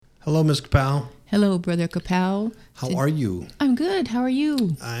Hello, Ms. Kapow. Hello, Brother Kapow. How are you? I'm good. How are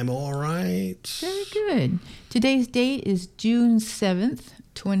you? I'm all right. Very good. Today's date is June 7th,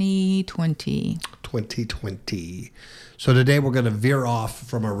 2020. 2020. So today we're going to veer off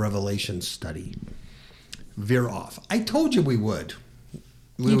from our Revelation study. Veer off. I told you we would.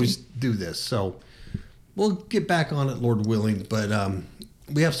 We always do this. So we'll get back on it, Lord willing. But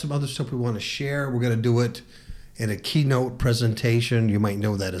we have some other stuff we want to share. We're going to do it in a keynote presentation. You might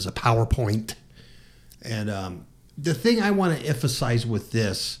know that as a PowerPoint. And the thing I want to emphasize with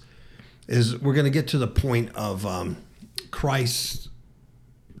this is we're going to get to the point of Christ's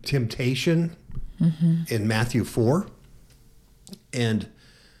temptation in Matthew 4. And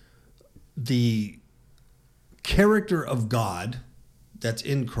the character of God that's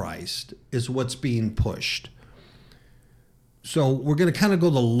in Christ is what's being pushed. So we're going to kind of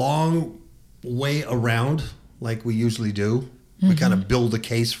go the long way around like we usually do. We kind of build the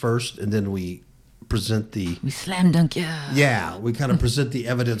case first, and then we present the... We slam dunk, yeah. Yeah, we kind of present the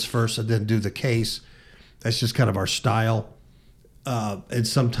evidence first and then do the case. That's just kind of our style. And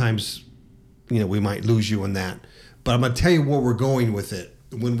sometimes, we might lose you in that. But I'm going to tell you where we're going with it.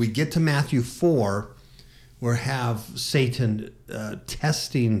 When we get to Matthew 4, we have Satan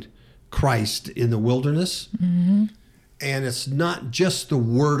testing Christ in the wilderness. And it's not just the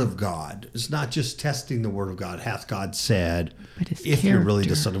word of God. It's not just testing the word of God. Hath God said, if you're really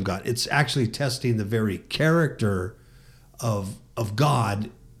the Son of God. It's actually testing the very character of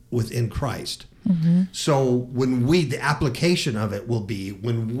God within Christ. So when the application of it will be,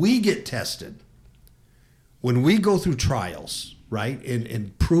 when we get tested, when we go through trials, right,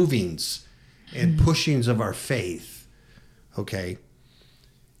 and provings and pushings of our faith, okay,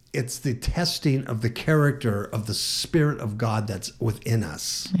 it's the testing of the character of the Spirit of God that's within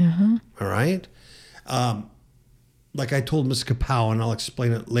us. All right? Like I told Ms. Kapow, and I'll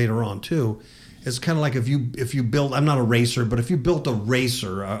explain it later on too, it's kind of like if you build, I'm not a racer, but if you built a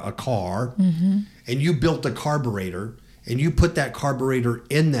racer, a car, and you built a carburetor, and you put that carburetor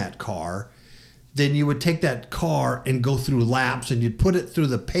in that car, then you would take that car and go through laps, and you'd put it through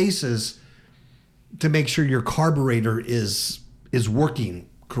the paces to make sure your carburetor is working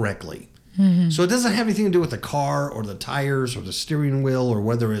correctly. So it doesn't have anything to do with the car or the tires or the steering wheel or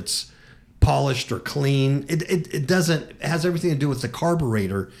whether it's polished or clean. It doesn't. It has everything to do with the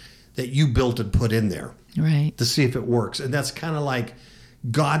carburetor that you built and put in there, right, to see if it works. And that's kind of like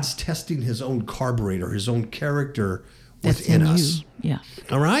God's testing his own carburetor, his own character within us. Yeah.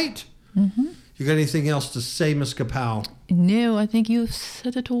 All right? You got anything else to say, Ms. Kapow? No, I think you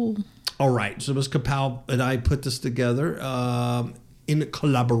said it all. All right. So Ms. Kapow and I put this together in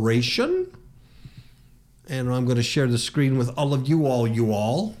collaboration. And I'm going to share the screen with all of you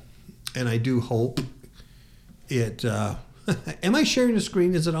all. And I do hope it... am I sharing the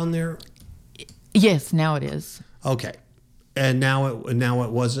screen? Is it on there? Yes, now it is. Okay. And now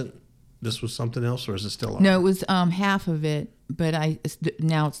it wasn't? This was something else, or is it still on? No, it was half of it, but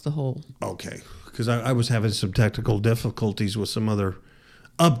now it's the whole. Okay. Because I was having some technical difficulties with some other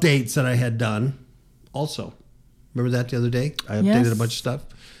updates that I had done also. Remember that the other day? I updated a bunch of stuff.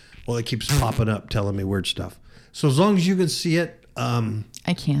 Well, it keeps popping up telling me weird stuff. So as long as you can see it. I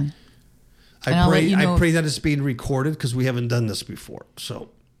can. I pray that it's being recorded because we haven't done this before. So,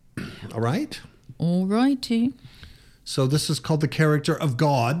 all right? All righty. So this is called the character of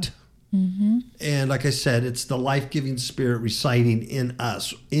God. And like I said, it's the life-giving Spirit residing in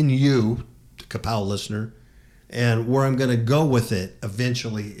us, in you, the Kapow listener. And where I'm going to go with it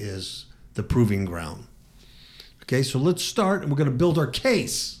eventually is the proving ground. Okay, so let's start, and we're going to build our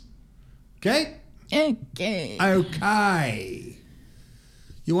case. Okay? Okay.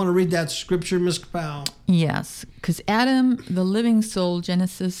 You want to read that scripture, Ms. Kapow? Yes, because Adam, the living soul,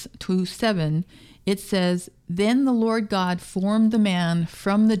 Genesis 2:7, it says, "Then the Lord God formed the man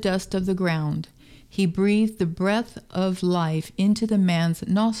from the dust of the ground. He breathed the breath of life into the man's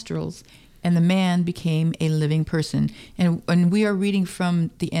nostrils, and the man became a living person." And we are reading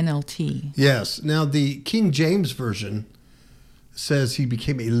from the NLT. Yes. Now, the King James Version says he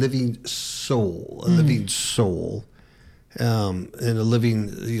became a living soul, and a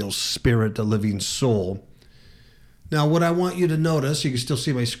living spirit, a living soul. Now, what I want you to notice, you can still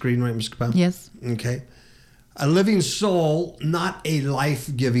see my screen, right, Ms. Kapow? Yes. Okay. A living soul, not a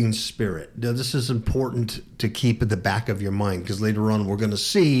life-giving spirit. Now, this is important to keep at the back of your mind because later on we're going to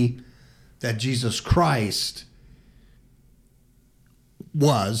see that Jesus Christ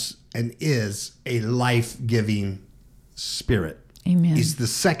was and is a life-giving spirit. Amen. He's the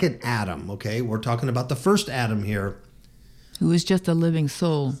second Adam, okay? We're talking about the first Adam here. Who was just a living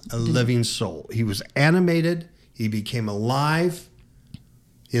soul. A living soul. He was animated. He became alive.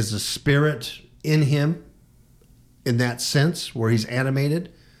 He has a spirit in him in that sense where he's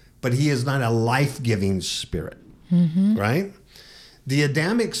animated, but he is not a life-giving spirit, right? The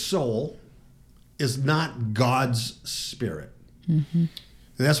Adamic soul is not God's spirit. And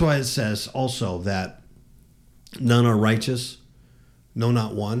that's why it says also that none are righteous, no,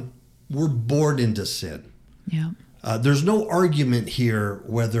 not one. We're born into sin. Yeah. There's no argument here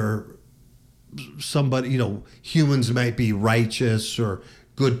whether somebody, humans might be righteous or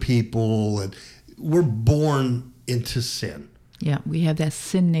good people, and we're born into sin. Yeah, we have that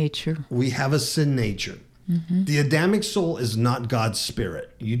sin nature. We have a sin nature. The Adamic soul is not God's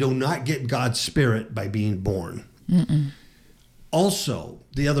spirit. You do not get God's spirit by being born. Also,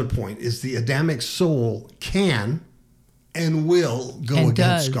 the other point is the Adamic soul can and will go And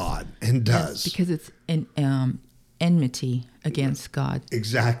against does. God and does. Yes, because it's an enmity against God.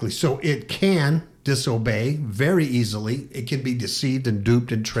 Exactly. So it can disobey very easily. It can be deceived and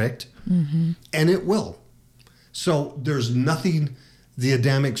duped and tricked, and it will. So there's nothing the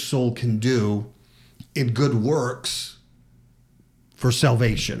Adamic soul can do in good works for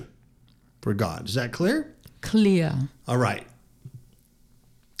salvation for God. Is that clear? Clear. All right.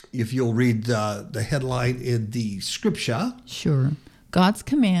 If you'll read the headline in the scripture. Sure. God's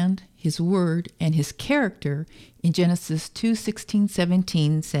command, his word, and his character in Genesis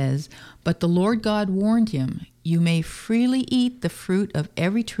 2:16-17 says, "But the Lord God warned him, you may freely eat the fruit of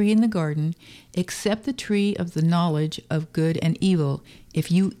every tree in the garden, except the tree of the knowledge of good and evil.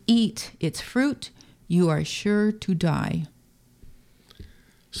 If you eat its fruit, you are sure to die."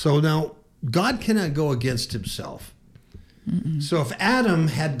 So now, God cannot go against himself. So if Adam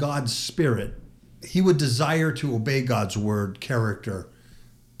had God's spirit, he would desire to obey God's word, character,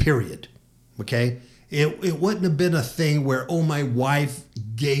 period. Okay? It wouldn't have been a thing where, oh, my wife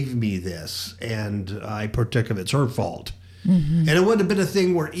gave me this and I partook of it. It's her fault. And it wouldn't have been a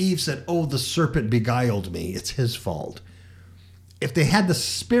thing where Eve said, oh, the serpent beguiled me. It's his fault. If they had the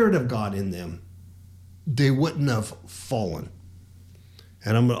Spirit of God in them, they wouldn't have fallen.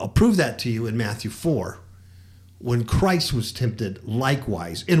 And I'll prove that to you in Matthew 4. When Christ was tempted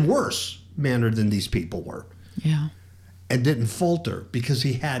likewise, in worse manner than these people were, Yeah. and didn't falter because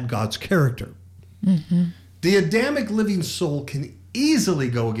he had God's character. The Adamic living soul can easily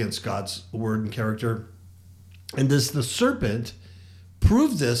go against God's word and character. And the serpent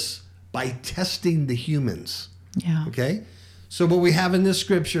proved this by testing the humans. Yeah. Okay? So what we have in this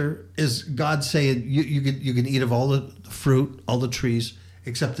scripture is God saying you can eat of all the fruit, all the trees,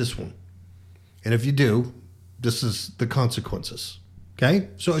 except this one. And if you do, this is the consequences. Okay?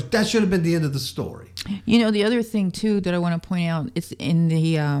 So that should have been the end of the story. You know, the other thing, too, that I want to point out, it's in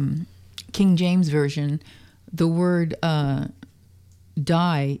the King James Version, the word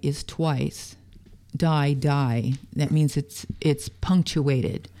die is twice. Die, die. That means it's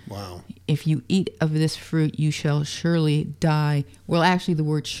punctuated. Wow. If you eat of this fruit, you shall surely die. Well, actually, the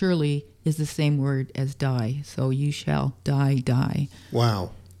word surely is the same word as die. So you shall die.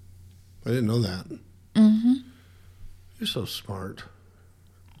 Wow. I didn't know that. You're so smart.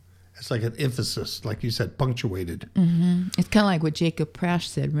 It's like an emphasis, like you said, punctuated. It's kind of like what Jacob Prasch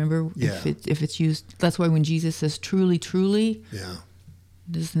said. Remember, Yeah. if it's used, that's why when Jesus says truly, truly, Yeah.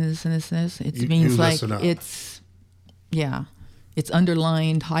 this and this and this and this, it You means like listen up. it's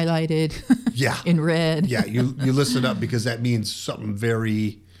underlined, highlighted, Yeah. in red. Yeah, you listen up because that means something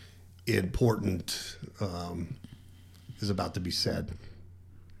very important is about to be said.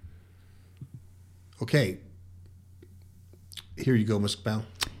 Okay. Here you go, Ms. Bell.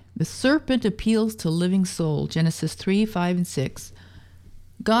 The serpent appeals to living soul, Genesis 3, 5, and 6.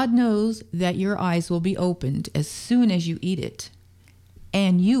 God knows that your eyes will be opened as soon as you eat it,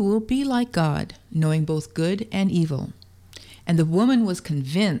 and you will be like God, knowing both good and evil. And the woman was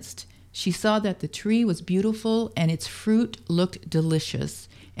convinced. She saw that the tree was beautiful and its fruit looked delicious,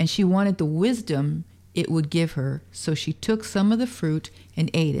 and she wanted the wisdom it would give her, so she took some of the fruit and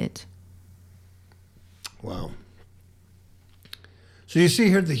ate it. Wow. So you see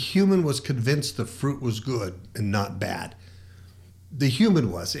here, the human was convinced the fruit was good and not bad. The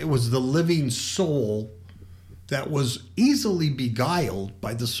human was. It was the living soul that was easily beguiled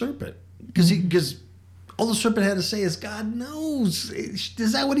by the serpent. Because all the serpent had to say is, God knows.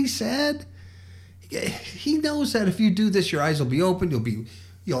 Is that what he said? He knows that if you do this, your eyes will be open.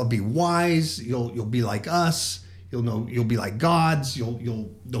 You'll be wise. You'll be like us. You'll be like gods. You'll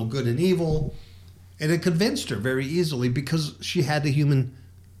know good and evil. And it convinced her very easily because she had the human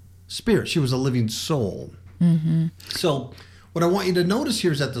spirit. She was a living soul. So what I want you to notice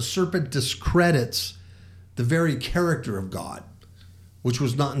here is that the serpent discredits the very character of God, which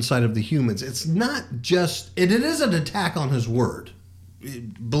was not inside of the humans. It's not just, and it is an attack on his word.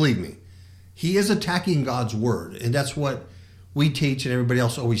 believe me, he is attacking God's word. And that's what we teach and everybody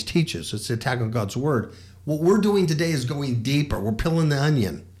else always teaches. It's the attack on God's word. What we're doing today is going deeper. We're peeling the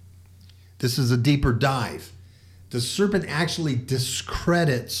onion. This is a deeper dive. The serpent actually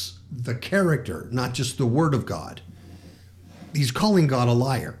discredits the character, not just the word of God. He's calling God a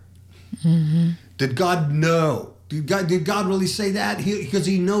liar. Mm-hmm. Did God know? Did God really say that? Because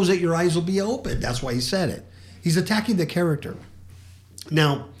he knows that your eyes will be open. That's why he said it. He's attacking the character.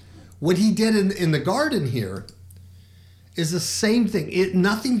 Now, what he did in the garden here is the same thing.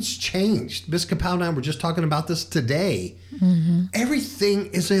 Nothing's changed. Miss Kapow and I were just talking about this today. Mm-hmm. Everything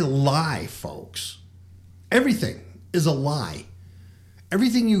is a lie, folks. Everything is a lie.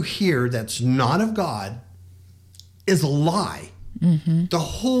 Everything you hear that's not of God is a lie. Mm-hmm. The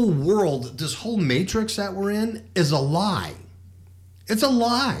whole world, this whole matrix that we're in is a lie. It's a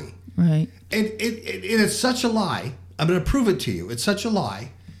lie. Right. And it's such a lie. I'm going to prove it to you. It's such a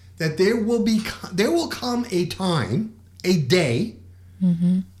lie that there will come a time, a day,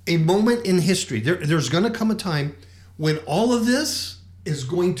 mm-hmm. a moment in history. There's going to come a time when all of this is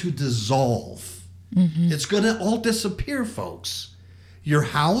going to dissolve. Mm-hmm. It's going to all disappear, folks. Your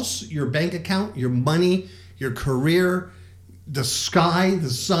house, your bank account, your money, your career, the sky, the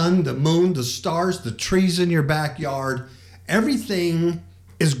sun, the moon, the stars, the trees in your backyard, everything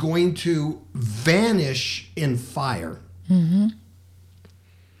is going to vanish in fire. Mm-hmm.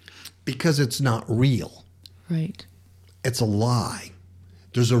 Because it's not real. Right. It's a lie.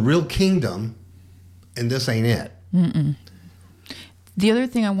 There's a real kingdom, and this ain't it. Mm-mm. The other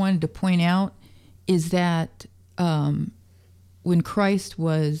thing I wanted to point out is that when Christ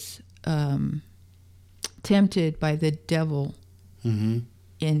was tempted by the devil mm-hmm.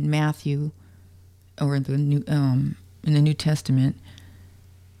 in Matthew or in the New Testament,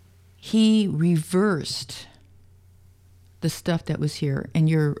 he reversed the stuff that was here. And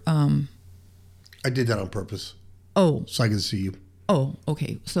I did that on purpose. Oh, so I can see you. Oh,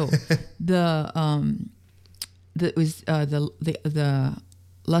 okay. So the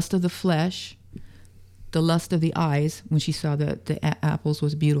lust of the flesh, the lust of the eyes, when she saw that the apples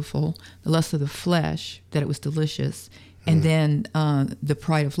was beautiful, the lust of the flesh, that it was delicious, and then the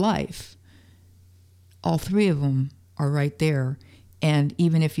pride of life. All three of them are right there. And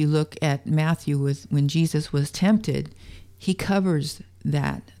even if you look at Matthew, when Jesus was tempted, he covers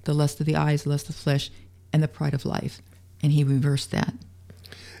that, the lust of the eyes, the lust of the flesh, and the pride of life. And he reversed that.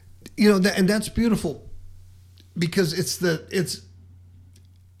 You know, and that's beautiful because it's the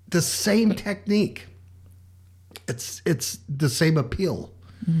same technique. It's the same appeal.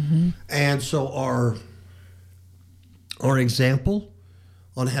 Mm-hmm. And so our example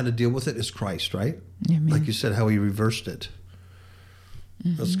on how to deal with it is Christ, right? Amen. Like you said, how he reversed it.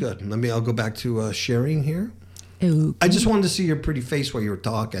 Mm-hmm. That's good. I'll go back to sharing here. Okay. I just wanted to see your pretty face while you were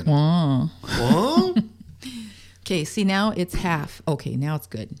talking. Oh. Okay, see, now it's half. Okay, now it's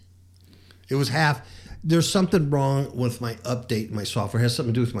good. It was half. There's something wrong with my update, my software. It has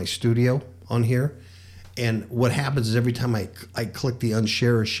something to do with my studio on here. And what happens is every time I click the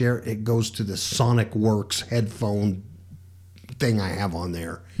unshare or share, it goes to the Sonic Works headphone thing I have on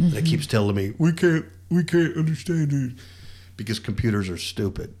there. Mm-hmm. And it keeps telling me, we can't understand it. Because computers are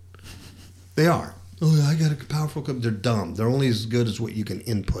stupid. They are. Oh, I got a powerful computer. They're dumb. They're only as good as what you can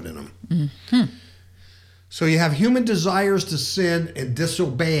input in them. Mm-hmm. So you have human desires to sin and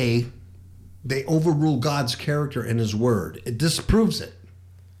disobey. They overrule God's character and his word. It disproves it.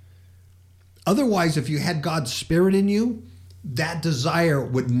 Otherwise, if you had God's spirit in you, that desire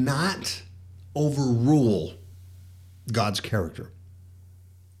would not overrule God's character.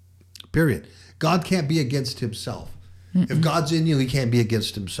 Period. God can't be against himself. Mm-mm. If God's in you, he can't be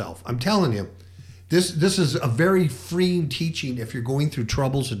against himself. I'm telling you, this is a very freeing teaching if you're going through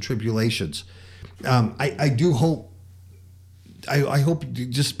troubles and tribulations. I do hope, I hope you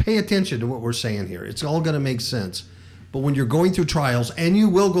just pay attention to what we're saying here. It's all going to make sense. But when you're going through trials, and you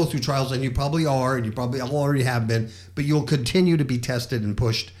will go through trials, and you probably are, and you probably already have been, but you'll continue to be tested and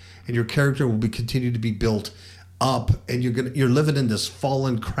pushed, and your character will continue to be built up, and you're living in this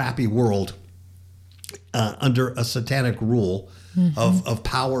fallen, crappy world under a satanic rule mm-hmm. of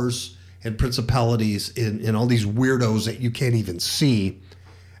powers and principalities and all these weirdos that you can't even see.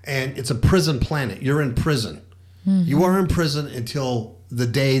 And it's a prison planet. You're in prison. Mm-hmm. You are in prison until the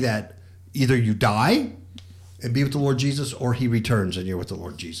day that either you die and be with the Lord Jesus, or he returns and you're with the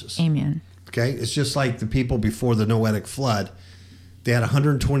Lord Jesus. Amen. Okay? It's just like the people before the Noahic flood. They had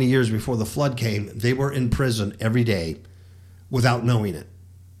 120 years before the flood came. They were in prison every day without knowing it.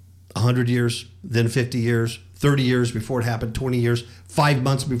 100 years, then 50 years, 30 years before it happened, 20 years, 5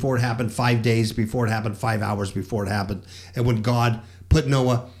 months before it happened, 5 days before it happened, 5 hours before it happened. And when God put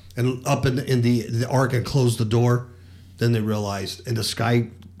Noah and up in the ark and closed the door, then they realized, and the sky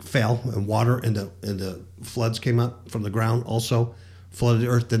fell and water and the floods came up from the ground also flooded the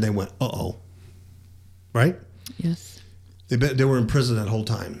earth. Then they went, uh-oh. Right? Yes. They were in prison that whole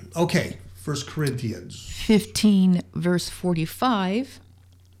time. Okay, 1 Corinthians 15, verse 45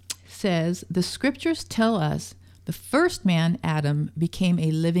 says, the scriptures tell us the first man, Adam, became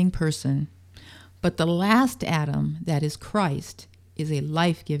a living person, but the last Adam, that is Christ, is a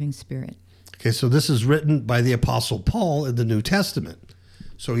life-giving spirit. Okay, so this is written by the Apostle Paul in the New Testament.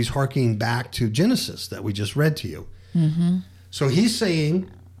 So he's harking back to Genesis that we just read to you. Mm-hmm. So he's saying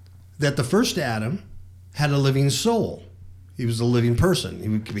that the first Adam had a living soul. He was a living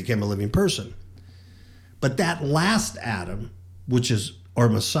person. He became a living person. But that last Adam, which is our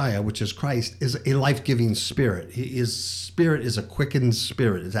Messiah, which is Christ, is a life-giving spirit. His spirit is a quickened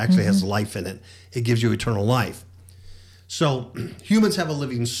spirit. It actually has life in it. It gives you eternal life. So humans have a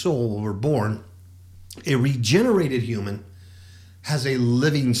living soul when we're born. A regenerated human has a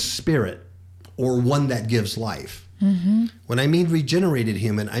living spirit, or one that gives life. Mm-hmm. When I mean regenerated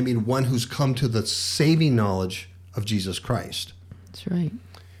human, I mean one who's come to the saving knowledge of Jesus Christ. That's right.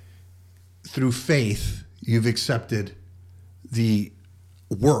 Through faith, you've accepted the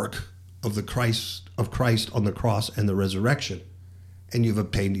work of Christ on the cross and the resurrection, and you've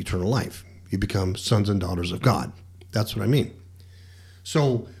obtained eternal life. You become sons and daughters of God. That's what I mean.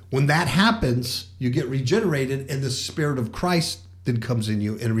 So when that happens, you get regenerated, and the Spirit of Christ then comes in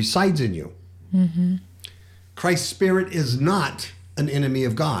you and resides in you. Mm-hmm. Christ's Spirit is not an enemy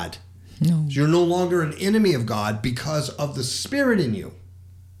of God. No. You're no longer an enemy of God because of the Spirit in you.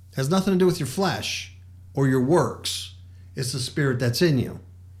 It has nothing to do with your flesh or your works. It's the Spirit that's in you.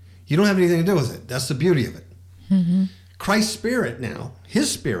 You don't have anything to do with it. That's the beauty of it. Mm-hmm. Christ's Spirit now,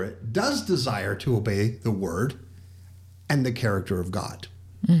 his Spirit, does desire to obey the Word and the character of God.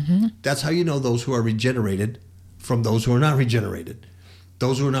 Mm-hmm. That's how you know those who are regenerated from those who are not regenerated.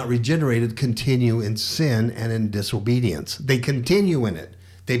 Those who are not regenerated continue in sin and in disobedience. They continue in it.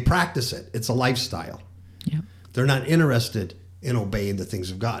 They practice it. It's a lifestyle. Yep. They're not interested in obeying the things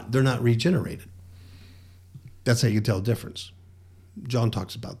of God. They're not regenerated. That's how you tell the difference. John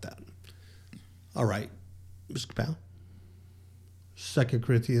talks about that. All right, Mr. Powell. 2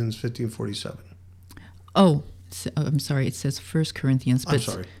 Corinthians 15:47. Oh, I'm sorry. It says 1 Corinthians. But I'm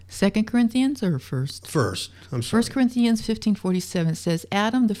sorry. 2 Corinthians or first? First. I'm sorry. 1 Corinthians 15:47 says,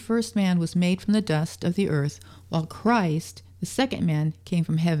 Adam, the first man, was made from the dust of the earth, while Christ, the second man, came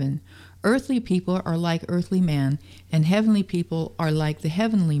from heaven. Earthly people are like earthly man, and heavenly people are like the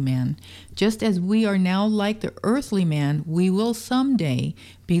heavenly man. Just as we are now like the earthly man, we will someday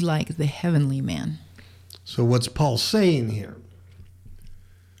be like the heavenly man. So what's Paul saying here?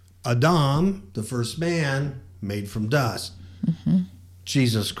 Adam, the first man, made from dust. Mm-hmm.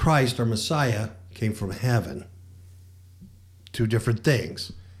 Jesus Christ, our Messiah, came from heaven. Two different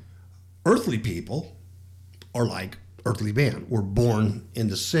things. Earthly people are like earthly man. We're born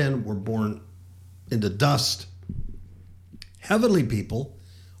into sin. We're born into dust. Heavenly people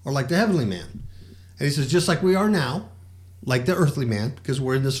are like the heavenly man. And he says, just like we are now, like the earthly man, because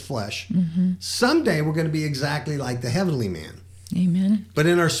we're in this flesh, someday we're going to be exactly like the heavenly man. Amen. But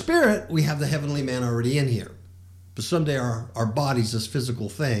in our spirit, we have the heavenly man already in here. But someday our bodies, this physical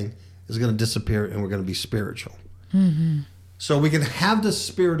thing, is going to disappear and we're going to be spiritual. Mm-hmm. So we can have the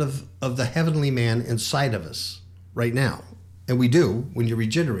spirit of the heavenly man inside of us right now. And we do when you're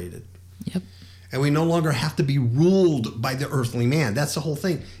regenerated. Yep. And we no longer have to be ruled by the earthly man. That's the whole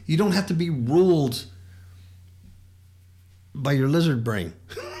thing. You don't have to be ruled by your lizard brain.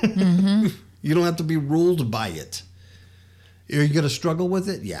 Mm-hmm. You don't have to be ruled by it. Are you going to struggle with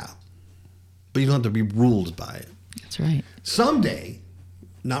it? Yeah. But you don't have to be ruled by it. That's right. Someday,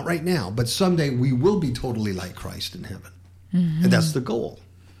 not right now, but someday we will be totally like Christ in heaven. And that's the goal,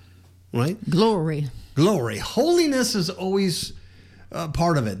 right? Glory. Glory. Holiness is always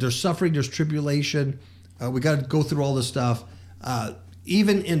part of it. There's suffering, there's tribulation. We got to go through all this stuff.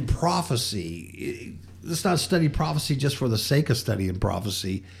 Even in prophecy, let's not study prophecy just for the sake of studying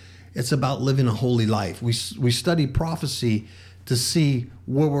prophecy. It's about living a holy life. We study prophecy to see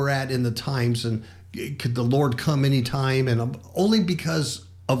where we're at in the times, and could the Lord come anytime, and only because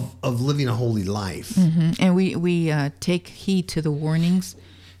of living a holy life. Mm-hmm. And we take heed to the warnings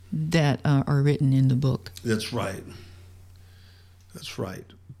that are written in the book. That's right. That's right.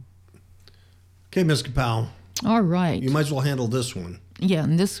 Okay, Ms. Kapow, All right. you might as well handle this one. Yeah,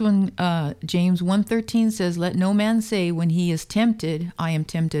 and this one, James 1:13 says, "Let no man say when he is tempted, I am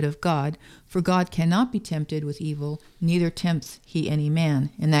tempted of God, for God cannot be tempted with evil, neither tempts he any man."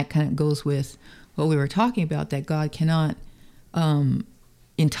 And that kind of goes with what we were talking about, that God cannot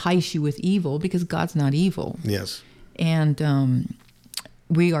entice you with evil, because God's not evil. Yes. And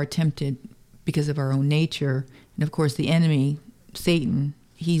we are tempted because of our own nature. And of course, the enemy, Satan,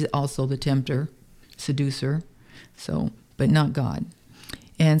 he's also the tempter, seducer. So, but not God.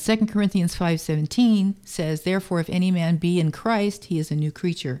 And 2 Corinthians 5:17 says, therefore, if any man be in Christ, he is a new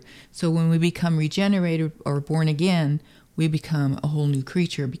creature. So when we become regenerated or born again, we become a whole new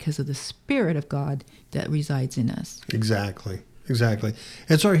creature because of the Spirit of God that resides in us. Exactly.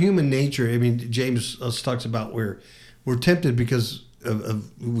 It's our human nature. I mean, James talks about we're tempted because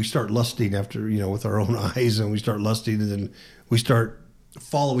of we start lusting after, with our own eyes, and we start lusting, and then we start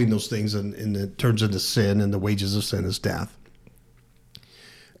following those things, and it turns into sin, and the wages of sin is death.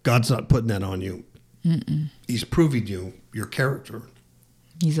 God's not putting that on you. Mm-mm. He's proving you your character.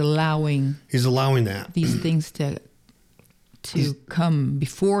 He's allowing that these things to come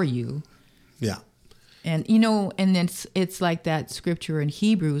before you. Yeah. And and it's like that scripture in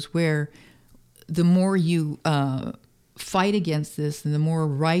Hebrews where the more you fight against this, and the more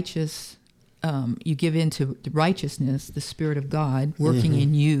righteous you give into the righteousness, the Spirit of God working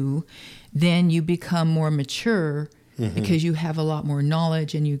in you, then you become more mature. Because you have a lot more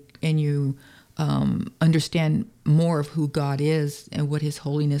knowledge, and you understand more of who God is and what His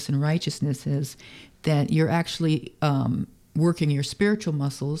holiness and righteousness is, that you're actually working your spiritual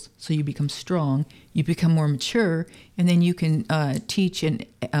muscles, so you become strong, you become more mature, and then you can teach and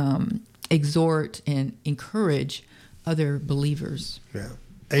exhort and encourage other believers. Yeah.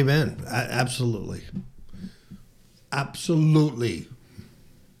 Amen. Absolutely.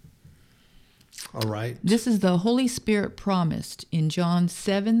 All right. This is the Holy Spirit promised in John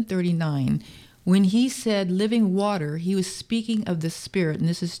 7:39. When he said living water, he was speaking of the Spirit, and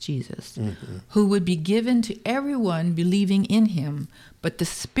this is Jesus, who would be given to everyone believing in him. But the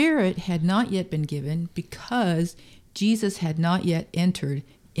Spirit had not yet been given because Jesus had not yet entered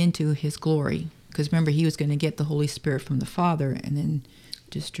into his glory. Because remember, he was going to get the Holy Spirit from the Father and then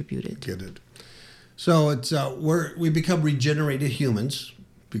distribute it. Get it. So it's we become regenerated humans.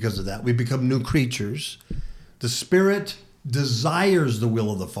 Because of that, we become new creatures. The Spirit desires the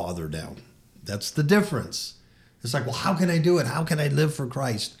will of the Father now. That's the difference. It's like, well, how can I do it? How can I live for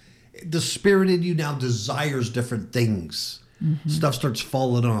Christ? The Spirit in you now desires different things. Stuff starts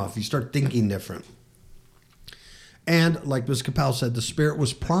falling off. You start thinking different. And like Ms. Kapow said, the Spirit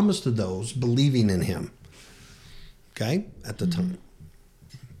was promised to those believing in him. Okay? At the time.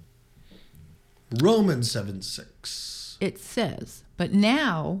 Romans 7:6. It says, but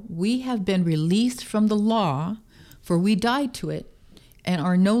now we have been released from the law, for we died to it and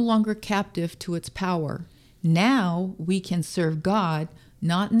are no longer captive to its power. Now we can serve God,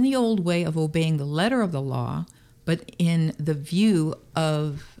 not in the old way of obeying the letter of the law, but in the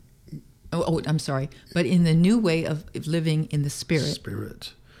but in the new way of living in the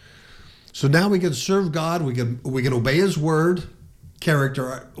Spirit. So now we can serve God. We can obey His word.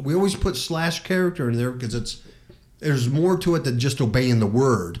 Character. We always put /character in there because there's more to it than just obeying the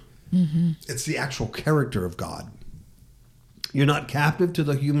word. It's the actual character of God. You're not captive to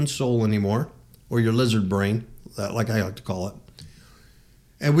the human soul anymore, or your lizard brain, like I like to call it.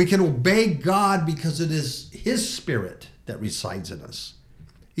 And we can obey God because it is His Spirit that resides in us.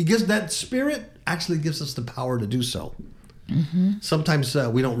 He gives that Spirit actually gives us the power to do so. Sometimes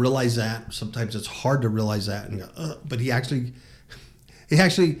we don't realize that. Sometimes it's hard to realize that. But He's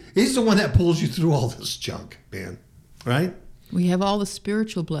the one that pulls you through all this junk, man. Right? We have all the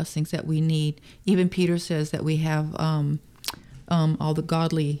spiritual blessings that we need. Even Peter says that we have all the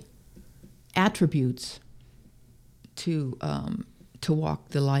godly attributes to walk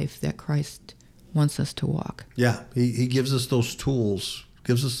the life that Christ wants us to walk. Yeah, he gives us those tools.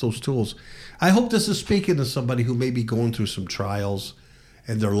 I hope this is speaking to somebody who may be going through some trials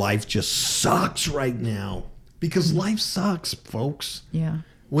and their life just sucks right now. Because life sucks, folks. Yeah.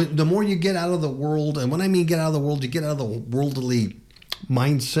 The more you get out of the world, and when I mean get out of the world, you get out of the worldly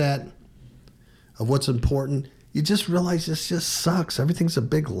mindset of what's important, you just realize this just sucks. Everything's a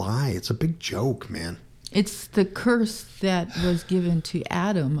big lie. It's a big joke, man. It's the curse that was given to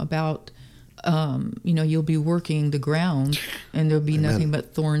Adam about, you'll be working the ground and there'll be nothing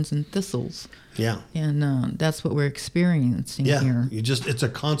but thorns and thistles. Yeah. And that's what we're experiencing here. It's a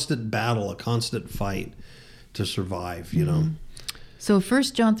constant battle, a constant fight to survive, you know. So 1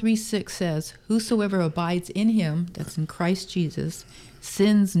 John 3:6 says, whosoever abides in him, that's in Christ Jesus,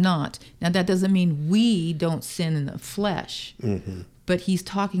 sins not. Now that doesn't mean we don't sin in the flesh, but he's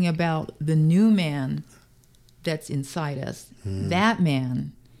talking about the new man that's inside us. That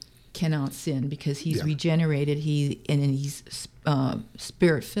man cannot sin because he's regenerated, he's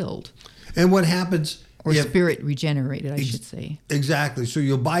spirit filled. And what happens Or spirit regenerated, I should say. Exactly. So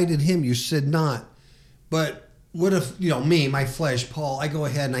you abide in him, you sin not. But what if, me, my flesh, Paul, I go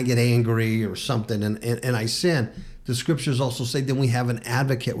ahead and I get angry or something and I sin. The scriptures also say then we have an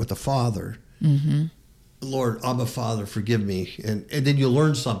advocate with the Father. Mm-hmm. Lord, Abba, Father, forgive me. And then you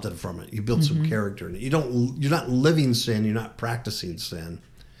learn something from it. You build some character in it. You're not living sin. You're not practicing sin.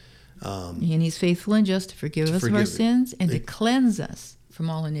 And he's faithful and just to forgive us of our sins and to cleanse us from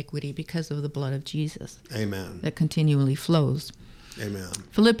all iniquity because of the blood of Jesus. Amen. That continually flows. Amen.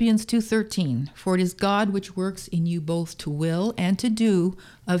 Philippians 2:13, for it is God which works in you both to will and to do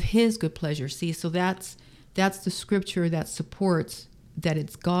of his good pleasure. See, so that's the scripture that supports that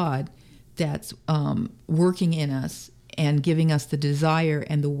it's God that's working in us and giving us the desire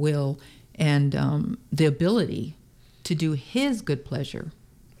and the will and the ability to do his good pleasure.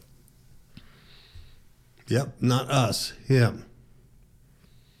 Yep, not us, him.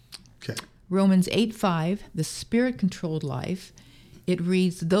 Okay. Romans 8:5, the spirit-controlled life. It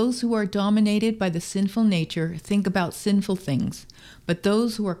reads, those who are dominated by the sinful nature think about sinful things, but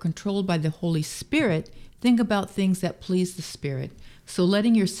those who are controlled by the Holy Spirit think about things that please the Spirit. So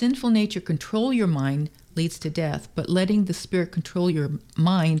letting your sinful nature control your mind leads to death, but letting the Spirit control your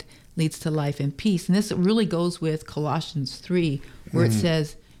mind leads to life and peace. And this really goes with Colossians 3, where it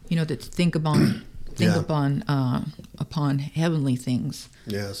says, to think upon heavenly things.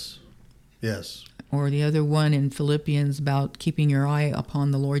 Yes. Or the other one in Philippians about keeping your eye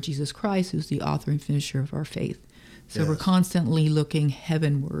upon the Lord Jesus Christ, who's the author and finisher of our faith. So we're constantly looking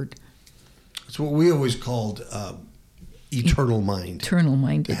heavenward. It's what we always called eternal mind. Eternal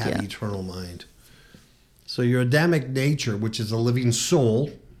minded, to have eternal mind. So your Adamic nature, which is a living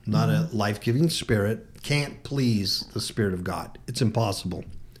soul, not a life-giving spirit, can't please the Spirit of God. It's impossible.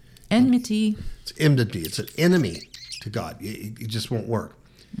 Enmity. It's enmity. It's an enemy to God. It just won't work.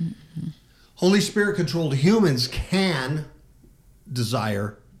 Mm-hmm. Holy Spirit-controlled humans can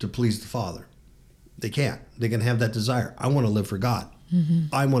desire to please the Father. They can. They can have that desire. I want to live for God.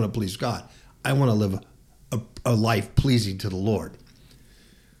 Mm-hmm. I want to please God. I want to live a life pleasing to the Lord.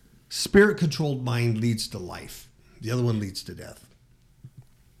 Spirit-controlled mind leads to life. The other one leads to death.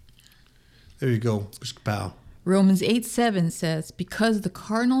 There you go, Mr. Powell. Romans 8:7 says, because the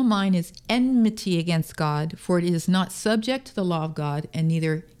carnal mind is enmity against God, for it is not subject to the law of God, and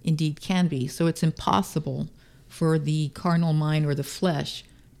neither indeed can be. So it's impossible for the carnal mind or the flesh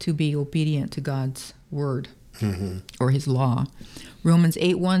to be obedient to God's word or his law. Romans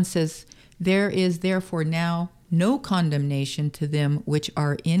 8:1 says, there is therefore now no condemnation to them which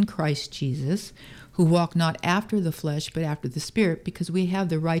are in Christ Jesus, who walk not after the flesh, but after the Spirit, because we have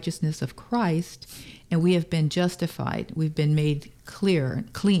the righteousness of Christ, and we have been justified. We've been made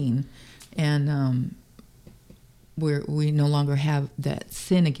clean, and we no longer have that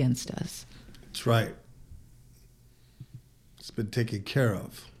sin against us. That's right. It's been taken care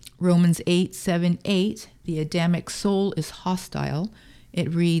of. Romans 8:7-8, the Adamic soul is hostile.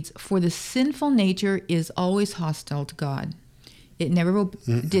 It reads, for the sinful nature is always hostile to God. It never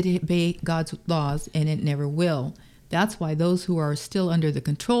did obey God's laws, and it never will. That's why those who are still under the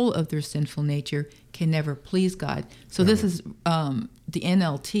control of their sinful nature can never please God. So this is the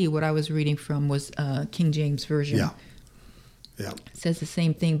NLT. What I was reading from was King James Version. Yeah. It says the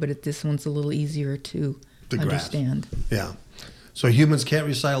same thing, but this one's a little easier to understand. Grasp. Yeah. So humans can't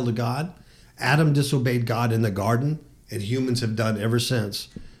reconcile to God. Adam disobeyed God in the garden, and humans have done ever since.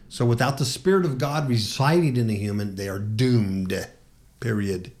 So without the Spirit of God residing in a human, they are doomed.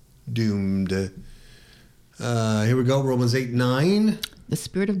 Period. Doomed. Here we go, Romans 8:9. The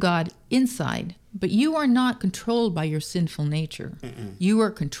Spirit of God inside, but you are not controlled by your sinful nature. You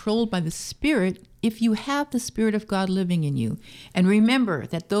are controlled by the Spirit if you have the Spirit of God living in you. And remember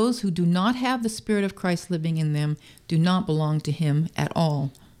that those who do not have the Spirit of Christ living in them do not belong to him at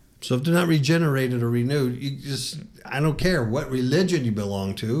all. So if they're not regenerated or renewed, I don't care what religion you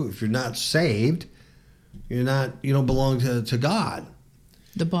belong to. If you're not saved, you don't belong to God.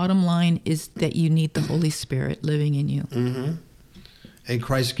 The bottom line is that you need the Holy Spirit living in you. Mm-hmm. And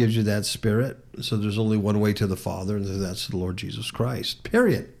Christ gives you that Spirit. So there's only one way to the Father, and that's the Lord Jesus Christ.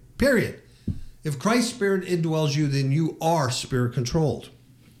 Period. If Christ's Spirit indwells you, then you are Spirit controlled.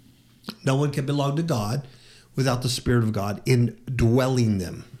 No one can belong to God without the Spirit of God indwelling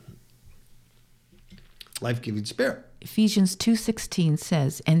them. Life-giving Spirit. Ephesians 2:16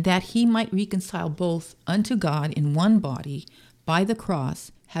 says, and that he might reconcile both unto God in one body by the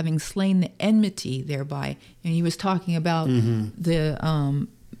cross, having slain the enmity thereby. And he was talking about the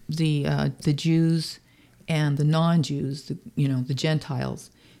Jews and the non-Jews, the Gentiles,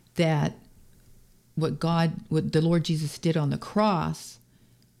 that what the Lord Jesus did on the cross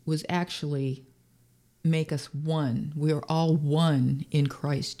was actually make us one. We are all one in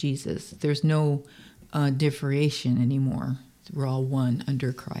Christ Jesus. There's no differentiation anymore. We're all one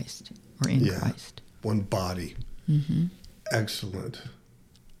under Christ or in Christ. One body. Mm-hmm. Excellent.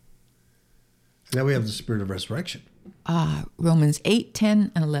 Now we have the spirit of resurrection. Romans 8,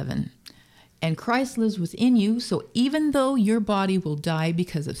 10, and 11. And Christ lives within you, so even though your body will die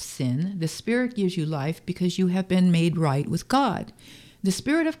because of sin, the Spirit gives you life because you have been made right with God. The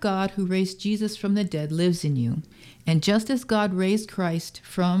Spirit of God who raised Jesus from the dead lives in you. And just as God raised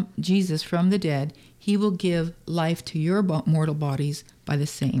Jesus from the dead, he will give life to your mortal bodies by the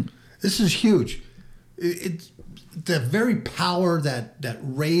same. This is huge. It's the very power that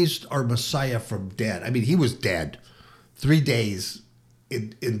raised our Messiah from dead. I mean, he was dead 3 days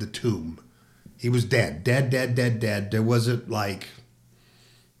in the tomb. He was dead. There wasn't like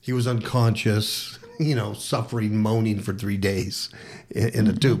he was unconscious, suffering, moaning for 3 days in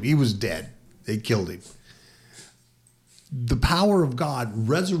a tomb. He was dead. They killed him. The power of God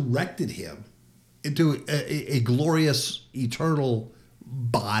resurrected him into a glorious, eternal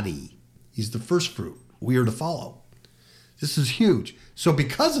body. He's the first fruit. We are to follow. This is huge. So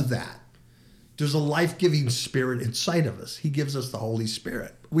because of that, there's a life-giving spirit inside of us. He gives us the Holy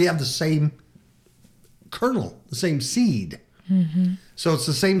Spirit. We have the same kernel, the same seed. Mm-hmm. So it's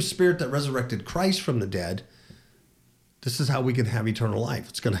the same spirit that resurrected Christ from the dead. This is how we can have eternal life.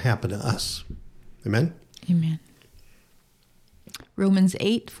 It's going to happen to us. Amen? Amen. Romans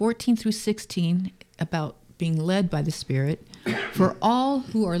 8, 14 through 16, about being led by the Spirit. For all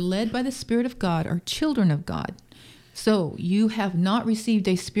who are led by the Spirit of God are children of God. So you have not received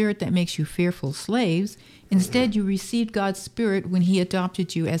a spirit that makes you fearful slaves. Instead, you received God's Spirit when he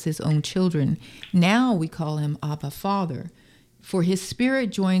adopted you as his own children. Now we call him Abba, Father. For his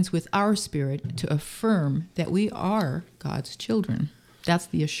Spirit joins with our spirit to affirm that we are God's children. That's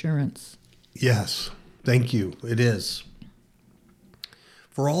the assurance. Yes. Thank you. It is.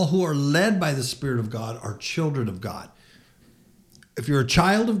 For all who are led by the Spirit of God are children of God. If you're a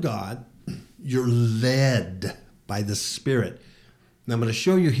child of God, you're led by the Spirit. Now I'm going to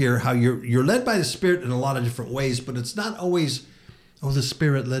show you here how you're led by the Spirit in a lot of different ways, but it's not always, the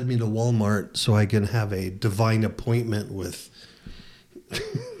Spirit led me to Walmart so I can have a divine appointment with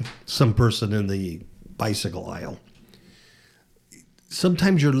some person in the bicycle aisle.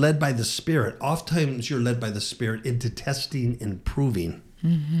 Sometimes you're led by the Spirit. Oftentimes you're led by the Spirit into testing and proving.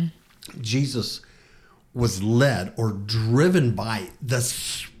 Mm-hmm. Jesus was led or driven by the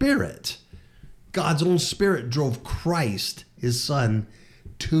Spirit. God's own Spirit drove Christ, his Son,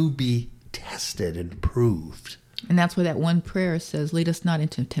 to be tested and proved. And that's why that one prayer says, lead us not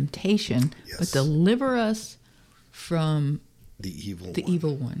into temptation, but deliver us from the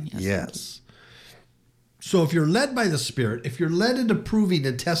evil one. Yes. So if you're led by the Spirit, if you're led into proving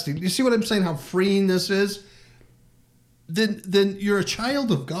and testing, you see what I'm saying, how freeing this is? Then you're a child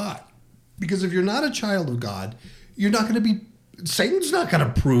of God. Because if you're not a child of God, you're not going to be, Satan's not going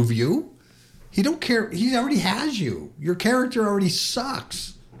to prove you. He don't care. He already has you. Your character already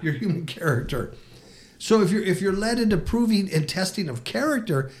sucks, your human character. So if you're led into proving and testing of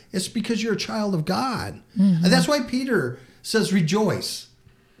character, it's because you're a child of God. Mm-hmm. And that's why Peter says rejoice.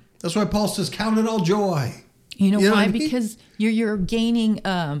 That's why Paul says count it all joy. You know why? I mean? Because you're gaining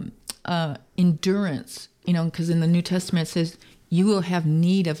endurance. Because in the New Testament it says you will have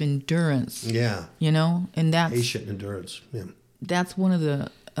need of endurance. Yeah. And that's patient endurance. Yeah. That's one of the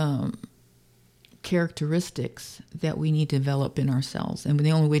characteristics that we need to develop in ourselves. And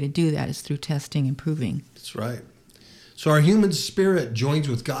the only way to do that is through testing and proving. That's right. So our human spirit joins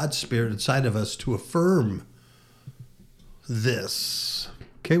with God's Spirit inside of us to affirm this.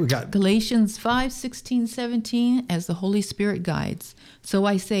 Okay, we got Galatians 5, 16, 17, as the Holy Spirit guides. So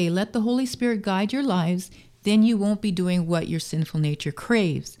I say, let the Holy Spirit guide your lives, then you won't be doing what your sinful nature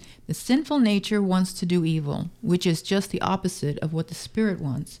craves. The sinful nature wants to do evil, which is just the opposite of what the Spirit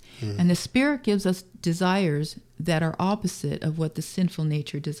wants. And the Spirit gives us desires that are opposite of what the sinful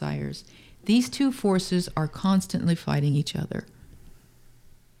nature desires. These two forces are constantly fighting each other.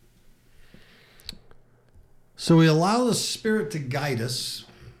 So we allow the Spirit to guide us.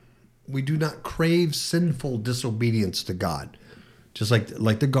 We do not crave sinful disobedience to God. Just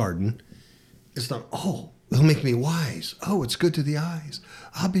like the garden. It's not, it'll make me wise. It's good to the eyes.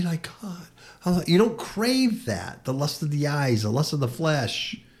 I'll be like God. You don't crave that. The lust of the eyes, the lust of the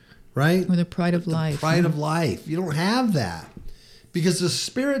flesh, right? Or the pride of life. The pride of life. You don't have that. Because the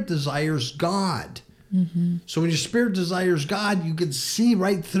Spirit desires God. Mm-hmm. So when your Spirit desires God, you can see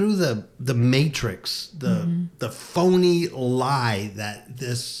right through the matrix, the phony lie that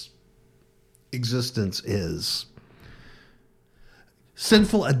this existence is.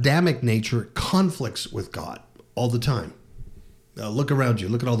 Sinful Adamic nature conflicts with God all the time. Look around you.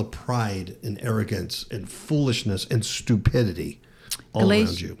 Look at all the pride and arrogance and foolishness and stupidity all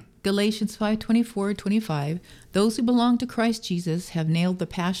around you. Galatians 5:24-25. Those who belong to Christ Jesus have nailed the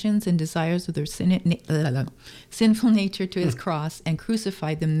passions and desires of their sinful nature to his cross and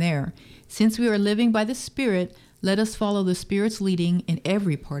crucified them there. Since we are living by the Spirit, let us follow the Spirit's leading in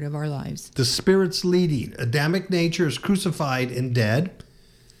every part of our lives. The Spirit's leading. Adamic nature is crucified and dead.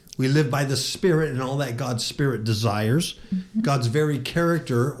 We live by the Spirit and all that God's Spirit desires. God's very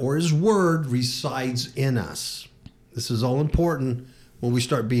character or his word resides in us. This is all important when we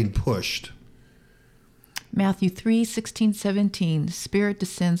start being pushed. Matthew 3:16-17. Spirit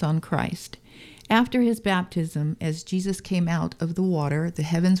descends on Christ. After his baptism, as Jesus came out of the water, the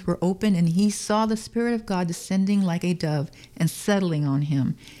heavens were open, and he saw the Spirit of God descending like a dove and settling on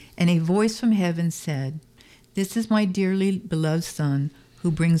him. And a voice from heaven said, "This is my dearly beloved Son,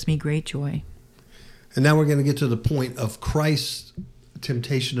 who brings me great joy." And now we're going to get to the point of Christ's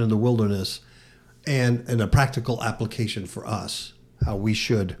temptation in the wilderness and a practical application for us, how we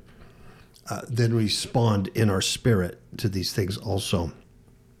should then respond in our spirit to these things also.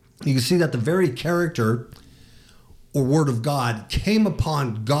 You can see that the very character or word of God came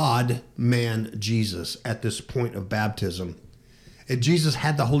upon God, man, Jesus at this point of baptism. And Jesus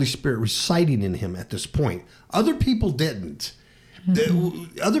had the Holy Spirit residing in him at this point. Other people didn't.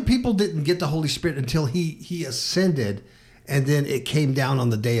 Other people didn't get the Holy Spirit until he ascended, and then it came down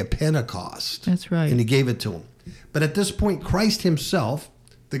on the day of Pentecost. That's right. And he gave it to him. But at this point, Christ himself,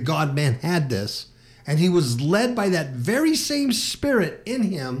 the God-man, had this, and he was led by that very same Spirit in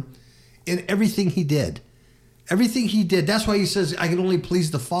him in everything he did. Everything he did. That's why he says, I can only please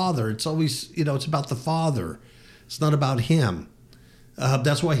the Father. It's always, it's about the Father. It's not about him.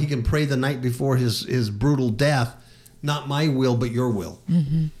 That's why he can pray the night before his brutal death, not my will, but your will.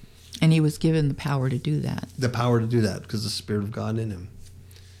 Mm-hmm. And he was given the power to do that. The power to do that because of the Spirit of God in him.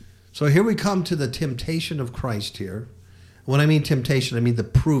 So here we come to the temptation of Christ here. When I mean temptation, I mean the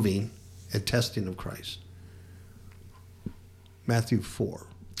proving and testing of Christ. Matthew 4.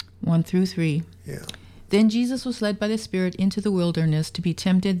 1-3. Yeah. Then Jesus was led by the Spirit into the wilderness to be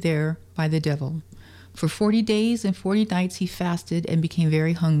tempted there by the devil. For 40 days and 40 nights he fasted and became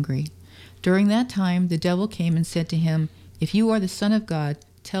very hungry. During that time the devil came and said to him, "If you are the Son of God,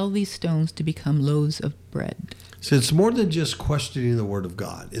 tell these stones to become loaves of bread." So it's more than just questioning the Word of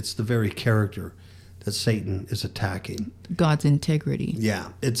God. It's the very character that Satan is attacking. God's integrity. Yeah.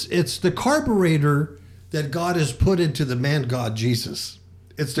 It's the carburetor that God has put into the man God Jesus.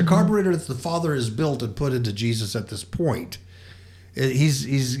 It's the carburetor that the Father has built and put into Jesus at this point.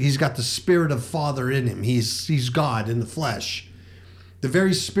 He's got the Spirit of Father in him. He's God in the flesh. The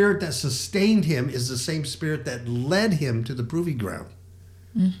very Spirit that sustained him is the same Spirit that led him to the proving ground.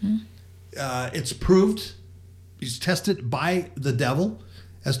 Mm-hmm. It's proved, he's tested by the devil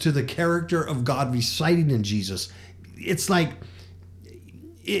as to the character of God residing in Jesus. It's like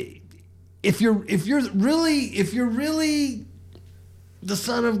if you're really the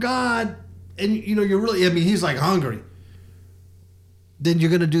Son of God, and you're really, he's like hungry, then you're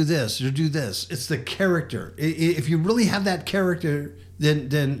going to do this, you do this. It's the character. If you really have that character,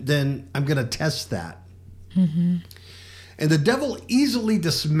 then I'm going to test that. Mm-hmm. And the devil easily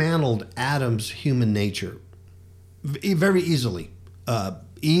dismantled Adam's human nature. Very easily.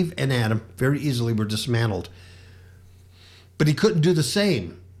 Eve and Adam very easily were dismantled. But he couldn't do the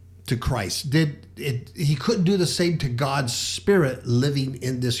same to Christ. He couldn't do the same to God's Spirit living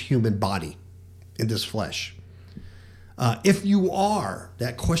in this human body, in this flesh. If you are,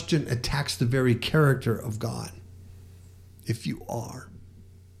 that question attacks the very character of God. If you are.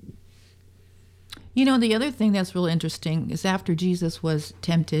 The other thing that's real interesting is after Jesus was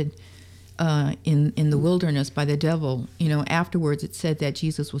tempted in the wilderness by the devil, afterwards it said that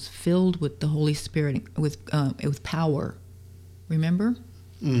Jesus was filled with the Holy Spirit with power. Remember?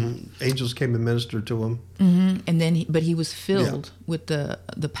 Mm-hmm. Angels came and ministered to him. Mm-hmm. And then, but he was filled with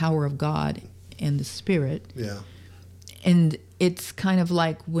the power of God and the Spirit. Yeah. And it's kind of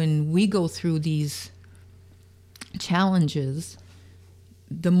like when we go through these challenges,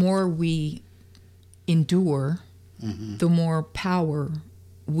 the more we endure, the more power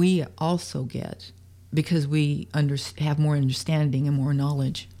we also get because we have more understanding and more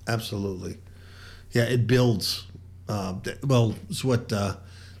knowledge. Absolutely. Yeah, it builds. It's what the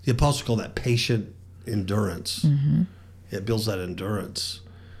apostles call that patient endurance. Mm-hmm. It builds that endurance.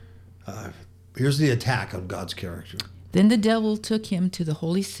 Here's the attack on God's character. Then the devil took him to the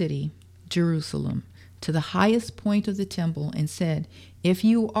holy city, Jerusalem, to the highest point of the temple and said, "If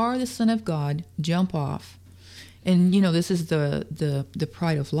you are the Son of God, jump off. And this is the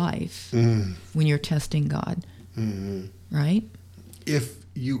pride of life when you're testing God, right? If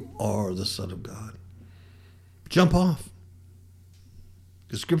you are the Son of God, jump off.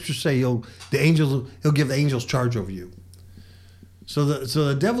 The scriptures say he'll give the angels charge over you. So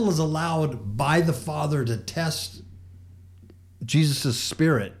the devil is allowed by the Father to test Jesus'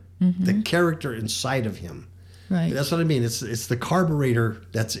 spirit, the character inside of him. Right. That's what I mean. It's the carburetor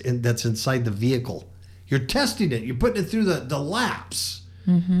that's inside the vehicle. You're testing it. You're putting it through the laps.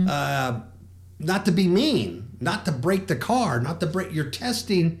 Not to be mean, not to break the car, not to break. You're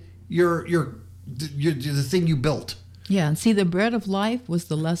testing the thing you built. Yeah, and see, the bread of life was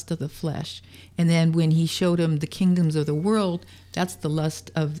the lust of the flesh. And then when he showed him the kingdoms of the world, that's the lust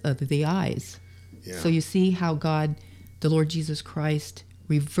of the eyes. Yeah. So you see how God, the Lord Jesus Christ,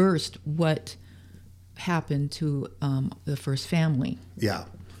 reversed what happened to the first family. Yeah.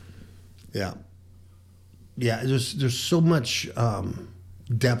 There's so much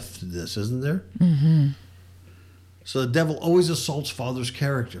depth to this, isn't there? So the devil always assaults Father's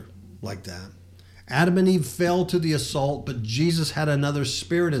character like that. Adam and Eve fell to the assault, but Jesus had another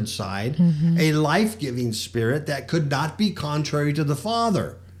spirit inside, a life-giving spirit that could not be contrary to the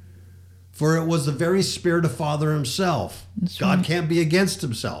Father. For it was the very spirit of Father himself. That's God right. can't be against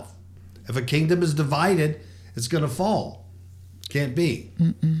himself. If a kingdom is divided, it's going to fall. Can't be.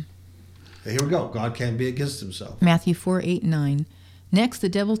 Here we go. God can't be against himself. Matthew 4:8-9. Next, the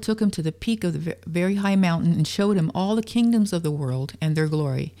devil took him to the peak of the very high mountain and showed him all the kingdoms of the world and their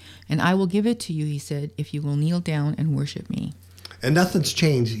glory. And I will give it to you, he said, if you will kneel down and worship me. And nothing's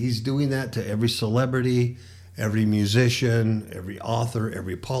changed. He's doing that to every celebrity, every musician, every author,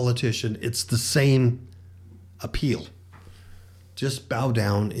 every politician. It's the same appeal. Just bow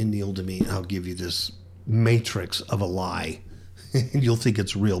down and kneel to me, and I'll give you this matrix of a lie. And you'll think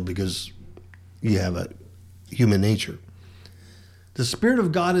it's real because you have a human nature. The Spirit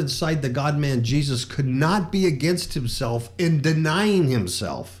of God inside the God-man Jesus could not be against himself in denying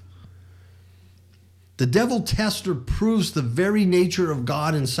himself. The devil tests or proves the very nature of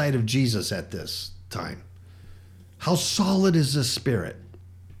God inside of Jesus at this time. How solid is this Spirit?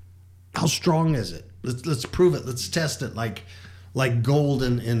 How strong is it? Let's prove it. Let's test it like gold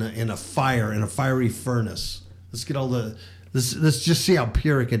in a fire, in a fiery furnace. Let's get let's just see how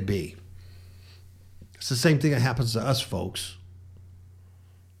pure it could be. It's the same thing that happens to us, folks.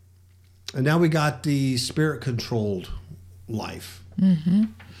 And now we got the spirit-controlled life.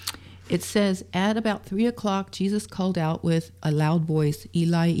 It says, at about 3 o'clock, Jesus called out with a loud voice,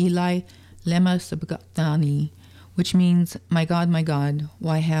 Eli, Eli, lema sabachthani, which means, my God,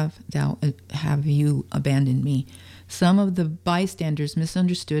 why have you abandoned me? Some of the bystanders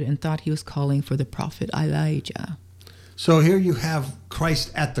misunderstood and thought he was calling for the prophet Elijah. So here you have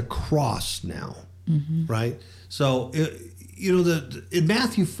Christ at the cross now, right? So, in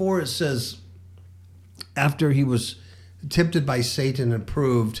Matthew 4, it says, after he was tempted by Satan and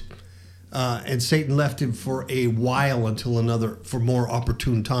proved, and Satan left him for a while for more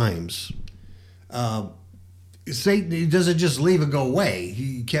opportune times. Satan, he doesn't just leave and go away.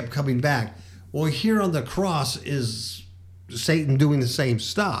 He kept coming back. Well, here on the cross is Satan doing the same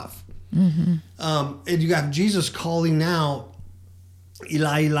stuff. And you got Jesus calling now,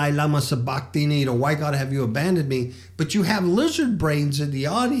 Eli, Eli, lama sabachthani, why God have you abandoned me? But you have lizard brains in the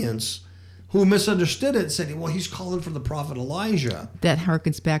audience who misunderstood it, saying, well, he's calling for the prophet Elijah. That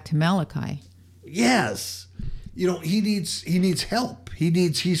harkens back to Malachi. Yes. He needs help.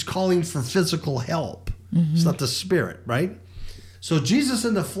 He's calling for physical help. It's not the spirit, right? So Jesus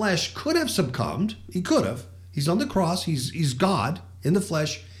in the flesh could have succumbed. He could have. He's on the cross. He's God in the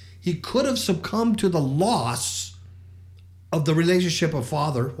flesh. He could have succumbed to the loss of the relationship of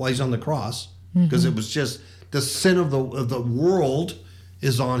Father while he's on the cross, because it was just the sin of the world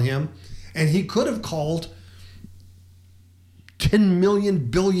is on him. And he could have called 10 million,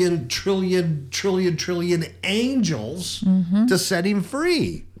 billion, trillion angels to set him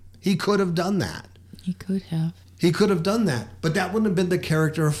free. He could have done that. He could have. He could have done that. But that wouldn't have been the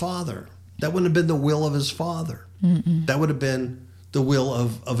character of Father. That wouldn't have been the will of his Father. That would have been the will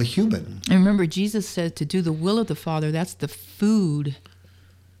of a human. And remember, Jesus said to do the will of the Father, that's the food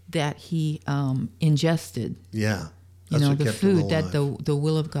that he ingested. Yeah. That's what the kept food him that alive. the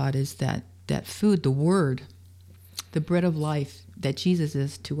will of God is that food, the word, the bread of life that Jesus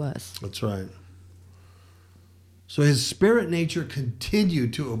is to us. That's right. So his spirit nature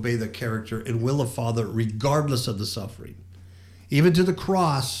continued to obey the character and will of Father regardless of the suffering. Even to the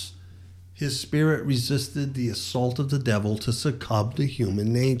cross, his spirit resisted the assault of the devil to succumb to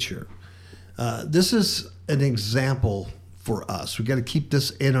human nature. This is an example for us. We've got to keep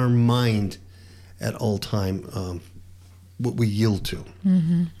this in our mind at all time what we yield to.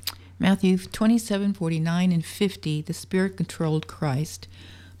 Matthew 27:49 and 50, the Spirit controlled Christ.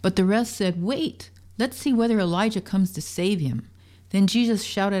 But the rest said, "Wait, let's see whether Elijah comes to save him." Then Jesus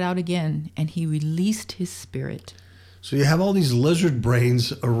shouted out again, and he released his Spirit. So you have all these lizard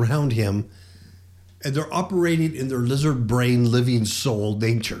brains around him, and they're operating in their lizard brain living soul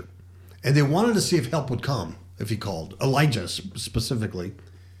nature. And they wanted to see if help would come if he called, Elijah specifically.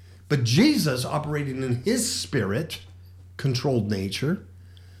 But Jesus, operating in his spirit controlled nature,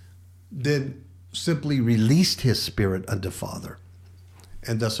 then simply released his Spirit unto Father,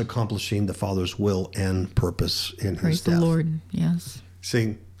 and thus accomplishing the Father's will and purpose in Praise his death. the Lord, yes.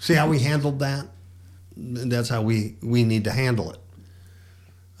 See how we handled that? And that's how we need to handle it.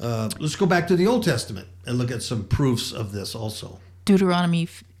 Let's go back to the Old Testament and look at some proofs of this also. Deuteronomy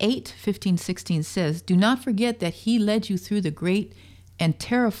 8:15-16 says, "Do not forget that he led you through the great and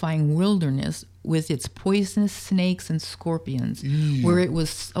terrifying wilderness with its poisonous snakes and scorpions, where it was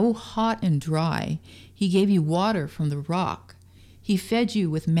so hot and dry. He gave you water from the rock. He fed you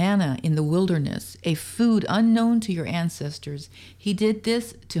with manna in the wilderness, a food unknown to your ancestors. He did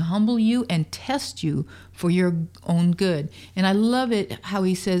this to humble you and test you for your own good." And I love it how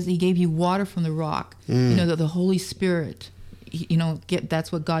he says he gave you water from the rock. You know, the Holy Spirit.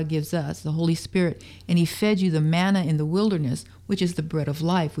 That's what God gives us, the Holy Spirit. And he fed you the manna in the wilderness, which is the bread of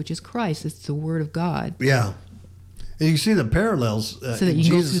life, which is Christ. It's the Word of God. Yeah. And you see the parallels. So that you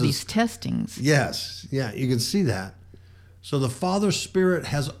can go through these testings. Yes. Yeah, you can see that. So the Father Spirit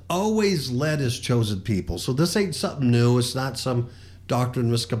has always led his chosen people. So this ain't something new. It's not some doctrine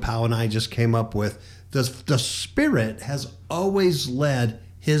Ms. Kapow and I just came up with. The Spirit has always led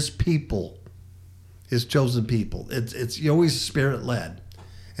his people, his chosen people. It's always Spirit-led.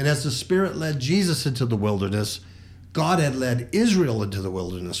 And as the Spirit led Jesus into the wilderness, God had led Israel into the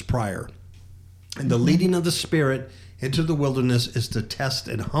wilderness prior. And the leading of the Spirit into the wilderness is to test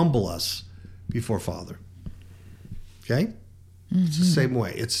and humble us before Father. Okay? It's the same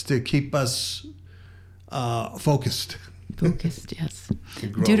way. It's to keep us focused. Focused, yes.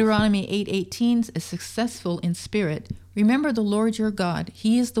 Deuteronomy 8:18 is successful in spirit. "Remember the Lord your God.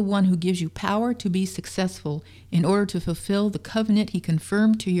 He is the one who gives you power to be successful in order to fulfill the covenant he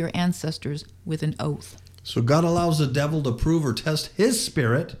confirmed to your ancestors with an oath." So God allows the devil to prove or test his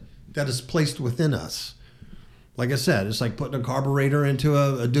Spirit that is placed within us. Like I said, it's like putting a carburetor into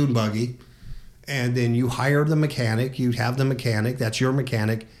a dune buggy, and then you hire the mechanic. You have the mechanic. That's your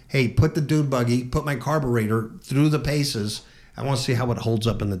mechanic. Hey, put the dune buggy, put my carburetor through the paces. I want to see how it holds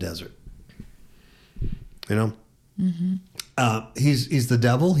up in the desert. You know? He's the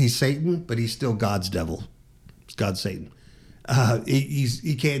devil. He's Satan, but he's still God's devil. It's God's Satan.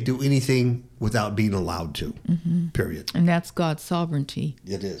 He can't do anything without being allowed to, period. And that's God's sovereignty.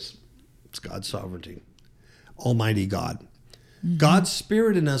 It is. It's God's sovereignty. Almighty God. God's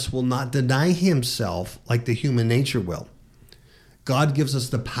Spirit in us will not deny himself like the human nature will. God gives us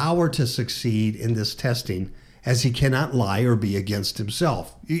the power to succeed in this testing, as he cannot lie or be against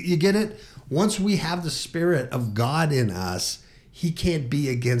himself. You get it? Once we have the Spirit of God in us, he can't be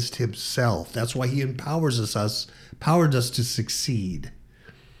against himself. That's why he empowered us to succeed.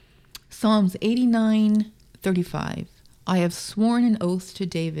 Psalms 89:35. "I have sworn an oath to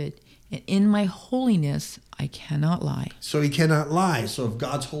David, and in my holiness I cannot lie." So he cannot lie. So if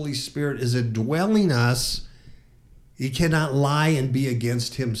God's Holy Spirit is indwelling us, he cannot lie and be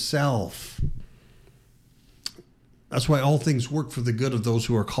against himself. That's why all things work for the good of those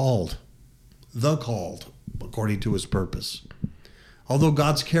who are called, according to his purpose. Although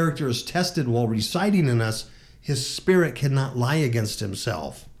God's character is tested while residing in us, his Spirit cannot lie against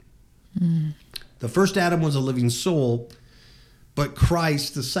himself. The first Adam was a living soul, but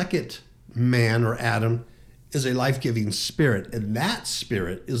Christ, the second man or Adam, is a life-giving spirit, and that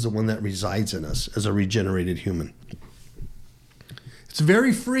Spirit is the one that resides in us as a regenerated human. It's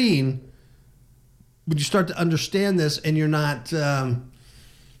very freeing when you start to understand this, and you're not.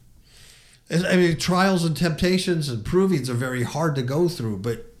 Trials and temptations and provings are very hard to go through,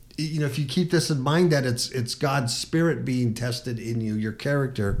 but if you keep this in mind, that it's God's Spirit being tested in you, your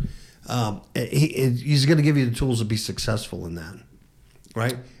character, he's going to give you the tools to be successful in that,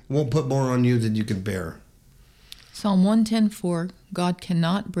 right? Won't put more on you than you can bear. Psalm 110:4, "God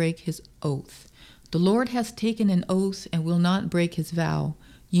cannot break his oath. The Lord has taken an oath and will not break his vow.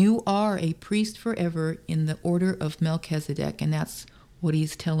 You are a priest forever in the order of Melchizedek." And that's what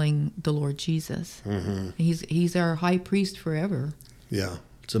he's telling the Lord Jesus. He's our high priest forever. Yeah,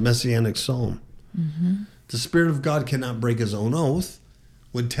 it's a messianic psalm. The Spirit of God cannot break his own oath.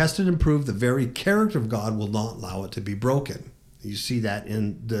 When tested and proved, the very character of God will not allow it to be broken. You see that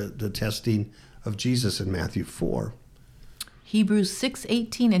in the testing of Jesus in Matthew 4. Hebrews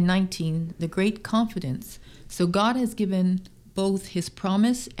 6:18 and 19, the great confidence. So God has given both his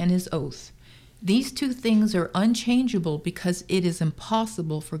promise and his oath. These two things are unchangeable because it is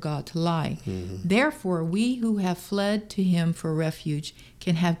impossible for God to lie. Therefore, we who have fled to him for refuge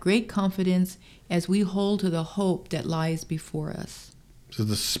can have great confidence as we hold to the hope that lies before us. So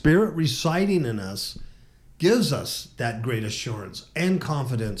the Spirit residing in us gives us that great assurance and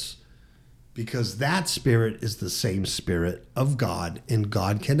confidence, because that Spirit is the same Spirit of God, and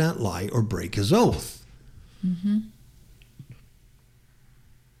God cannot lie or break his oath.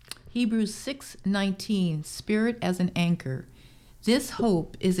 Hebrews 6:19, Spirit as an anchor. This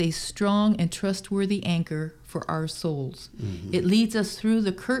hope is a strong and trustworthy anchor for our souls. It leads us through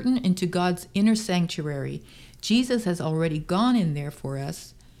the curtain into God's inner sanctuary. Jesus has already gone in there for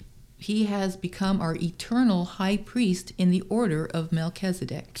us. He has become our eternal high priest in the order of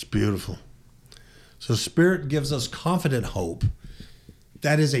Melchizedek. It's beautiful. So Spirit gives us confident hope.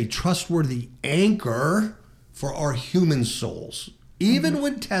 That is a trustworthy anchor for our human souls, even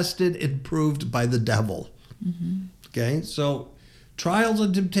when tested and proved by the devil. Okay, so trials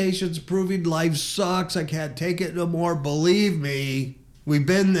and temptations, proving life sucks, I can't take it no more. Believe me, we've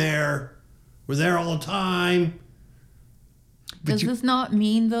been there. We're there all the time. Does this not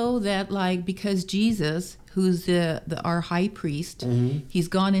mean, though, that like because Jesus, who's our high priest, he's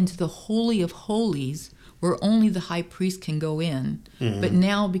gone into the Holy of Holies, where only the high priest can go in. But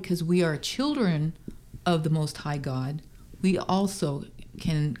now, because we are children of the Most High God, we also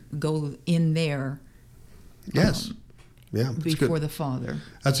can go in there. Yes. Yeah. Before the Father.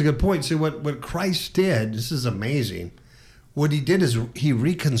 That's a good point. See, what Christ did, this is amazing. What he did is he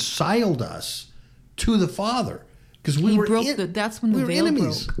reconciled us to the Father. Because we were that's when the veil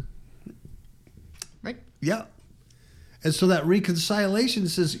broke. Right? Yeah. And so that reconciliation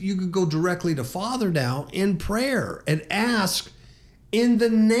says you can go directly to Father now in prayer and ask in the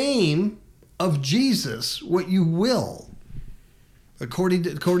name of Jesus what you will, according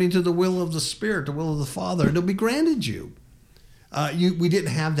to the will of the Spirit, the will of the Father, and it'll be granted you. We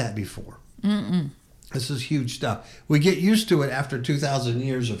didn't have that before. This is huge stuff. We get used to it after 2,000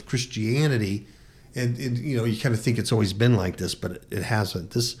 years of Christianity, and you know, you kind of think it's always been like this, but it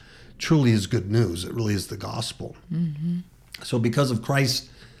hasn't. This truly is good news. It really is the gospel. So because of Christ's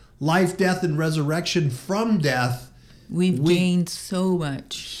life, death, and resurrection from death, we've gained so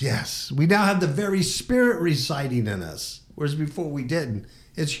much. Yes. We now have the very Spirit residing in us, whereas before we didn't.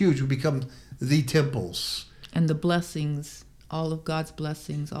 It's huge. We become the temples. And the blessings, all of God's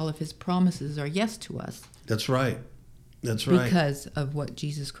blessings, all of his promises are yes to us. That's right. That's right. Because of what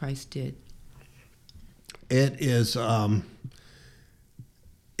Jesus Christ did. It is,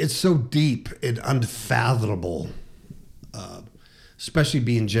 it's so deep and unfathomable, especially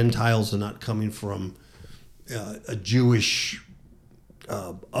being Gentiles and not coming from a Jewish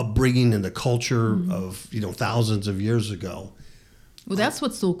upbringing and the culture of, thousands of years ago. Well, that's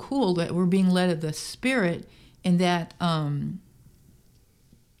what's so cool, that we're being led of the Spirit, and that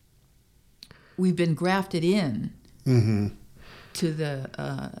we've been grafted in to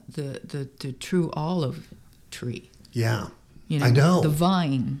the true olive tree. Yeah, I know. The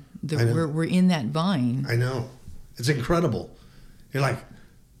vine. We're in that vine. I know. It's incredible. You're like,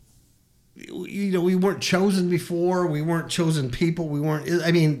 we weren't chosen before. We weren't chosen people. We weren't.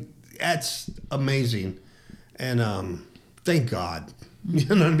 I mean, that's amazing. And thank God. You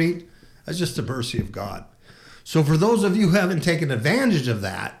know what I mean? That's just the mercy of God. So for those of you who haven't taken advantage of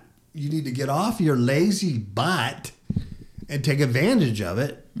that, you need to get off your lazy butt and take advantage of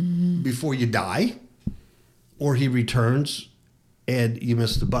it before you die, or he returns and you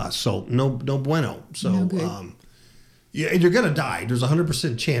miss the bus. So no bueno. So and you're gonna die. There's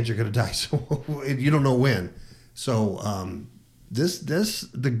 100% chance you're gonna die. So you don't know when. So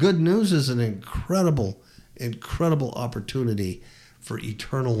the good news is an incredible opportunity for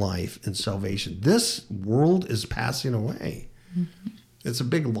eternal life and salvation. This world is passing away. It's a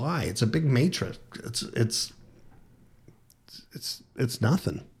big lie. It's a big matrix. It's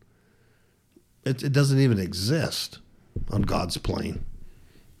nothing. It doesn't even exist on God's plane.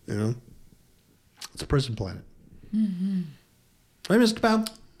 It's a prison planet. Right, Mr. Kapow?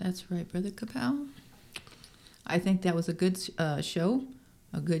 That's right, Brother Kapow. I think that was a good show,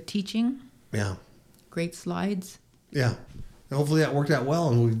 a good teaching. Yeah. Great slides. Yeah. And hopefully that worked out well,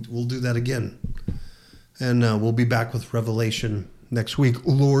 and we'll do that again. And we'll be back with Revelation next week,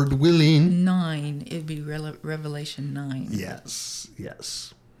 Lord willing. 9. It'd be Revelation 9.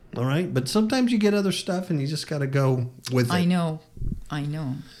 Yes. All right. But sometimes you get other stuff, and you just got to go with it. I know.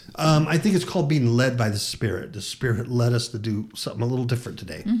 I think it's called being led by the Spirit. The Spirit led us to do something a little different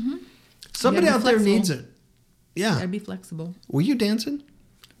today. Somebody You gotta out be there flexible. needs it. Yeah. Gotta be flexible. Were you dancing?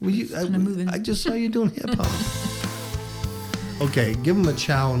 Were you? Kinda moving. I just saw you doing hip hop. Okay, give them a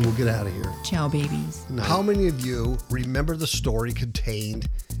chow and we'll get out of here. Ciao, babies. How many of you remember the story contained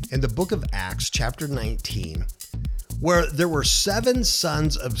in the book of Acts, chapter 19, where there were 7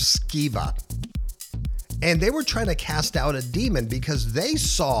 sons of Sceva, and they were trying to cast out a demon because they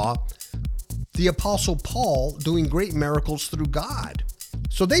saw the Apostle Paul doing great miracles through God.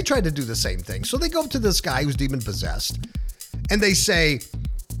 So they tried to do the same thing. So they go up to this guy who's demon-possessed, and they say,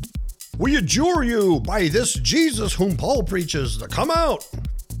 "We adjure you by this Jesus whom Paul preaches to come out."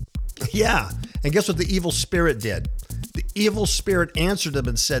 Yeah. And guess what the evil spirit did? The evil spirit answered them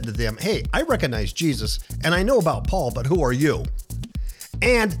and said to them, "Hey, I recognize Jesus and I know about Paul, but who are you?"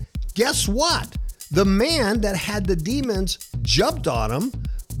 And guess what? The man that had the demons jumped on him,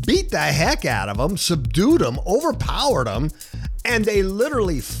 beat the heck out of him, subdued him, overpowered him, and they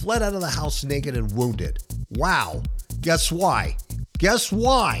literally fled out of the house naked and wounded. Wow. Guess why? Guess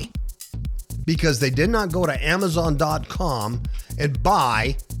why? Because they did not go to Amazon.com and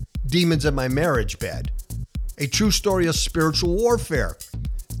buy Demons in My Marriage Bed, a true story of spiritual warfare.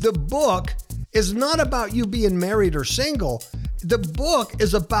 The book is not about you being married or single. The book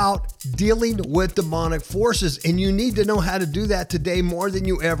is about dealing with demonic forces, and you need to know how to do that today more than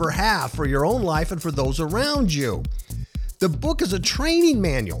you ever have for your own life and for those around you. The book is a training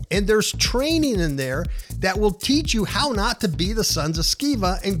manual, and there's training in there that will teach you how not to be the sons of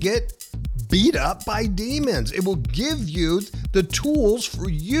Sceva and get beat up by demons. It will give you the tools for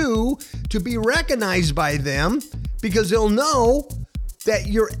you to be recognized by them, because they'll know that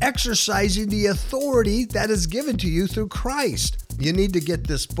you're exercising the authority that is given to you through Christ. You need to get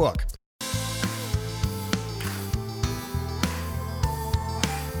this book.